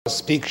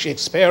speak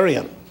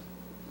Shakespearean,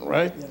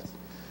 right? Yes.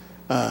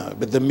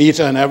 With the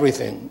meter and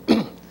everything.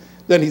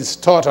 Then he's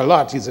taught a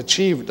lot, he's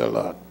achieved a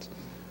lot.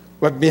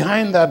 But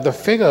behind that, the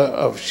figure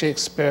of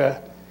Shakespeare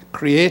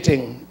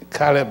creating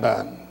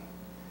Caliban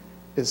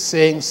is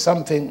saying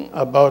something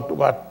about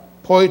what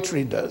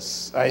poetry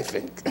does, I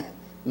think,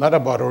 not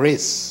about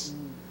race.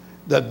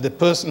 That the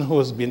person who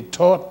has been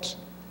taught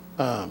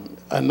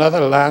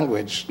another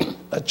language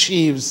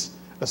achieves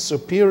a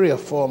superior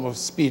form of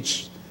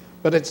speech,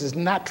 but it is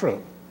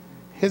natural.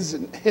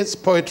 His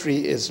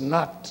poetry is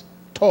not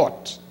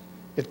taught.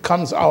 It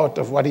comes out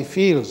of what he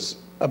feels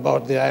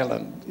about the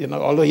island. You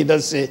know, although he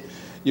does say,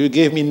 you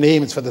gave me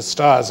names for the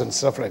stars and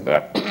stuff like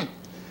that.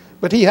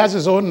 But he has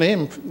his own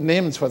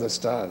names for the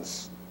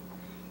stars.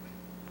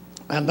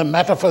 And the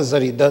metaphors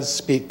that he does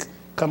speak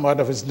come out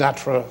of his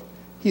natural.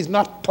 He's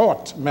not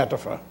taught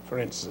metaphor, for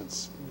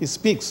instance. He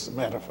speaks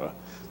metaphor.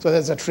 So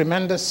there's a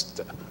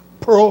tremendous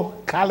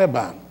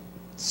pro-Caliban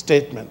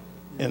statement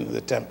in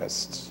The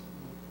Tempest.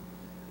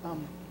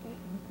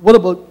 What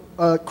about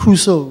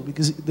Crusoe?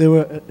 Because there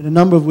were, in a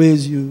number of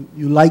ways, you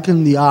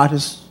liken the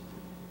artist,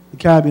 the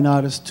Caribbean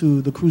artist,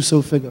 to the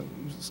Crusoe figure,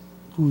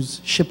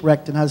 who's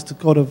shipwrecked and has to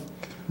kind of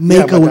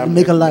make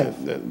a life.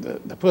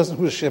 The person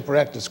who's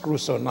shipwrecked is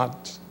Crusoe,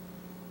 not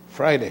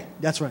Friday.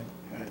 That's right.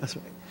 That's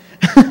right.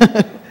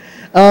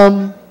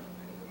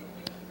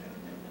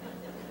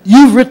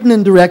 You've written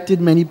and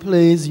directed many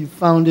plays. You've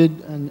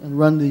founded and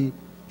run the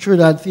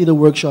Trinidad Theatre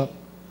Workshop.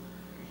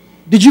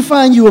 Did you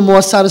find you were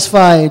more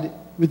satisfied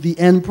with the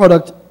end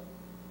product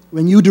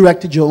when you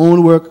directed your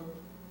own work,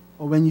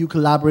 or when you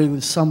collaborated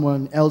with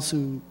someone else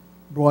who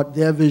brought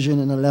their vision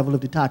and a level of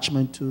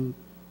detachment to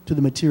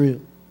the material?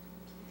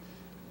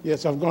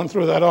 Yes, I've gone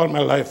through that all my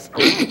life.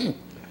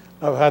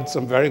 I've had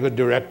some very good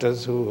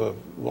directors who have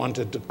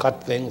wanted to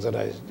cut things that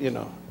I,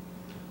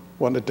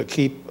 wanted to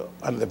keep,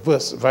 and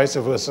vice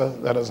versa.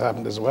 That has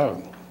happened as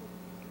well.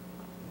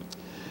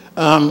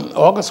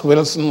 August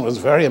Wilson was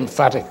very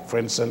emphatic, for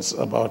instance,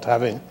 about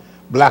having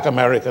black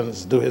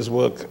Americans do his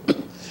work.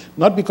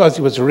 Not because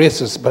he was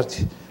racist,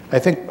 but I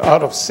think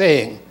out of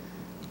saying,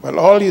 well,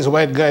 all these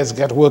white guys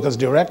get work as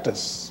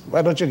directors.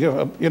 Why don't you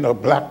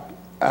give black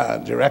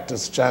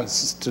directors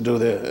chance to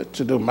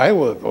do my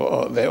work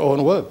or their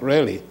own work,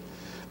 really?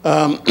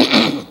 There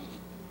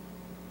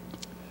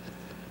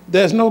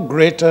was no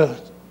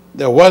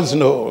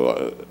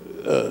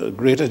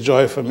greater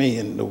joy for me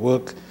in the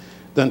work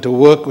than to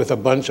work with a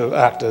bunch of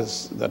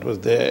actors that were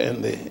there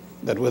in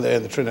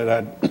the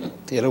Trinidad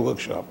Theatre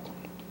Workshop.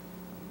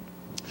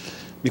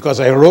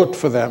 Because I wrote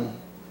for them,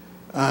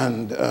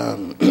 and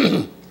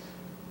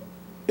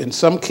in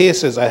some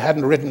cases I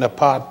hadn't written a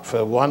part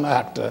for one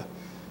actor,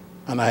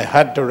 and I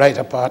had to write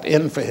a part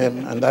in for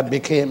him, and that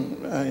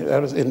became, that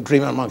was in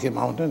Dream on Monkey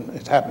Mountain,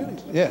 it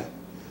happened, yeah.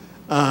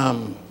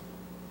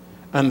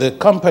 And the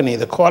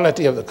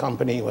quality of the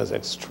company was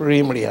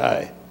extremely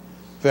high,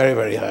 very,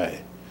 very high.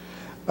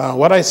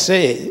 What I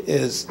say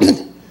is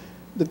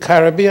the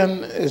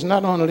Caribbean is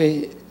not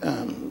only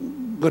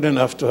good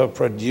enough to have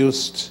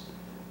produced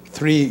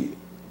 3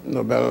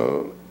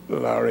 Nobel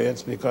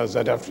laureates, because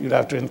you'd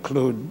have to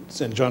include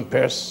St. John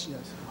Pierce.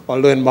 Yes.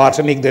 Although in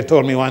Martinique they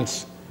told me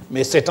once,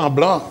 mais c'est en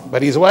blanc,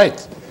 but he's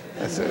white.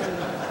 I said,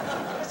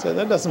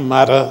 that doesn't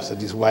matter. I said,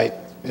 he's white.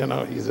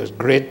 He's a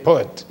great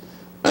poet.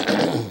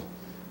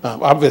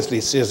 Obviously,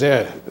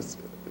 Césaire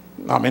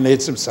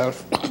nominates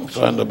himself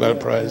for a Nobel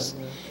Prize.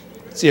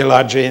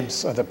 C.L.R.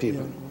 James, other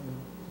people.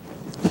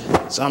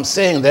 So I'm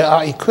saying there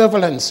are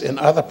equivalents in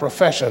other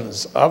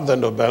professions of the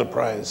Nobel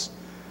Prize.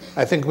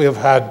 I think we have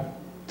had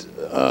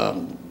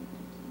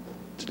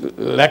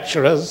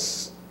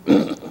lecturers,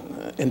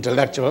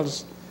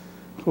 intellectuals,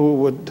 who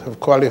would have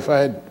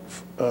qualified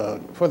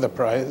for the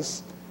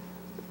prize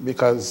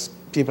because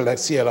people like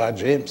C.L.R.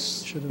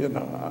 James,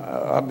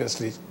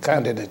 obviously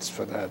candidates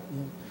for that.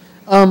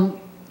 Yeah.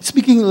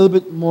 Speaking a little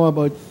bit more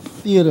about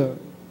theater,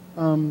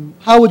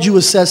 how would you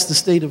assess the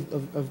state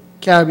of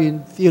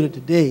Caribbean theater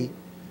today?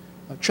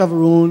 Trevor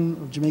Rohn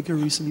of Jamaica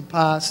recently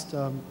passed.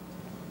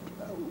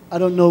 I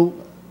don't know,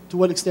 to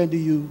what extent do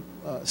you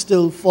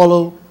still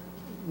follow?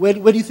 Where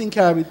do you think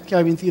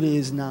Caribbean theater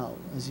is now?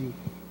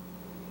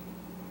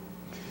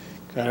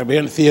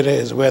 Caribbean theater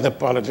is where the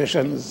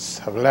politicians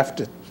have left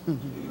it.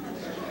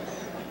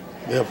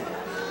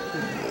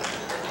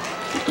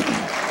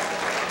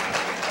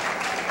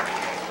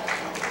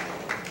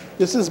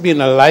 This has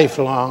been a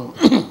lifelong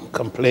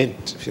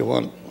complaint, if you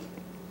want.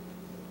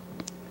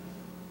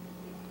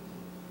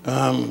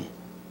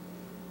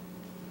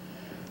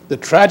 The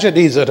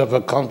tragedies that have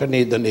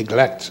accompanied the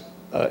neglect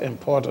are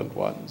important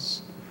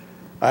ones.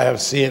 I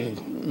have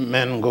seen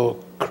men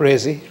go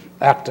crazy,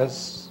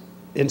 actors,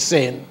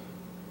 insane.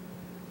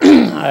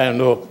 I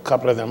know a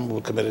couple of them who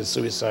committed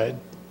suicide.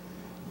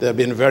 There have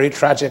been very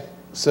tragic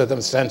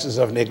circumstances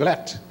of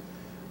neglect.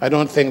 I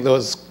don't think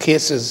those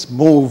cases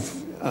move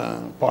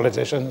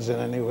politicians in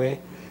any way.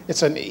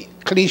 It's a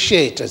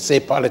cliche to say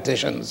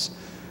politicians.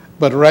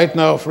 But right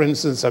now, for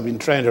instance, I've been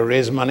trying to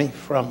raise money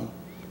from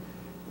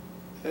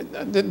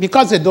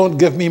because they don't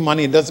give me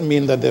money doesn't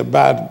mean that they're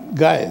bad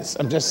guys.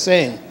 I'm just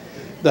saying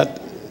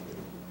that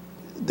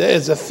there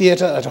is a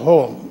theater at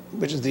home,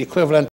 which is the equivalent